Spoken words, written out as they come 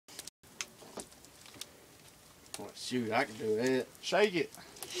Shoot, I can do it. Shake it.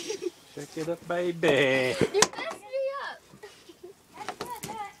 Shake it up, baby. You messed me up.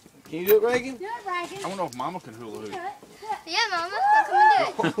 Can you do it, Reagan? Do it, Reagan. I don't know if Mama can hula hoop. Yeah, Mama, come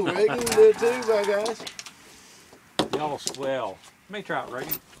and do it. Oh, Reagan can do it too, my guys. Y'all swell. Let me try it,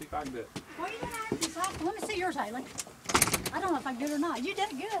 Reagan. See if I can do it. Well, you know, let me see yours, Haley. I don't know if I'm good or not. You did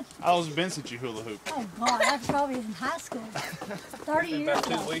it good. How long's it been since you hula hoop? Oh, God, I was probably in high school. 30 It's been years about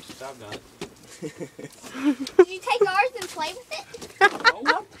ago. 2 weeks since I've done it. Did you take ours and play with it?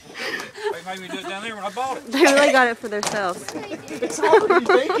 Oh. They made me do it down there when I bought it. They really got it for themselves. It's harder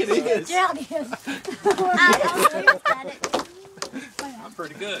than you think it is. Yeah, it is. I don't look at it. I'm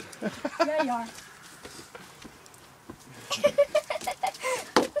pretty good. Yeah, you are.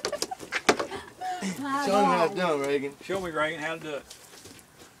 Show him how it's done, Reagan. Show me, Reagan, how to do it.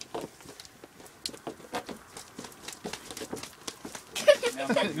 Now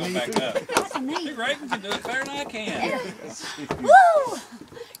I'm going to go back up. That's See, neat. Reagan can do it better than I can. Woo!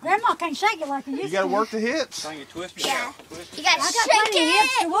 Grandma can't shake it like you used You to. gotta work the hips. Thing you twist me Yeah. out. Twist You it. gotta I got shake plenty of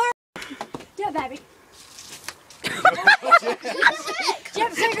hips to it. work. Do it, baby. Did you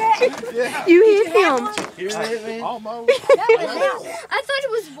have a cigarette? Yeah. You hit Did you have him. one? Hear that, man? Almost. That was out. I thought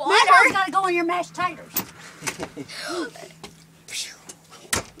it was That water. got to go in your mashed taters.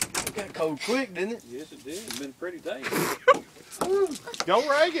 It got cold quick, didn't it? Yes, it did. It's been a pretty day. Go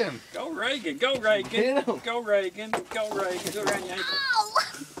Reagan. Go, Reagan. Go, Reagan. Get him. Go, Reagan. Go, Reagan. Go around your ankle. Ow.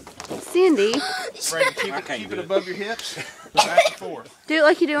 Cindy, Reagan, keep I it, can't keep do it it. above your hips. Back and forth. do it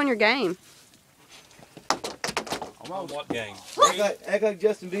like you do on your game. On what game? Act like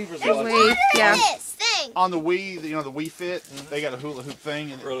Justin Bieber's There's watching. Wii, water yeah. in this thing. On the Wii, you know the Wii Fit, they got a hula hoop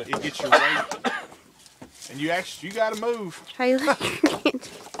thing, and Really? it gets your weight. And you gotta move. Haley, you can't.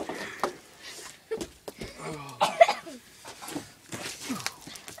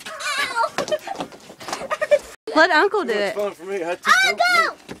 Let Uncle do It's it. fun for me. I took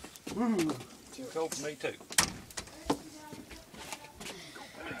Go. Too cold for me, too.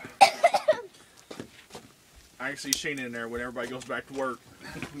 I can see Sheena in there when everybody goes back to work.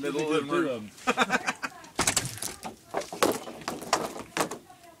 Middle of the Two living room. of 'em.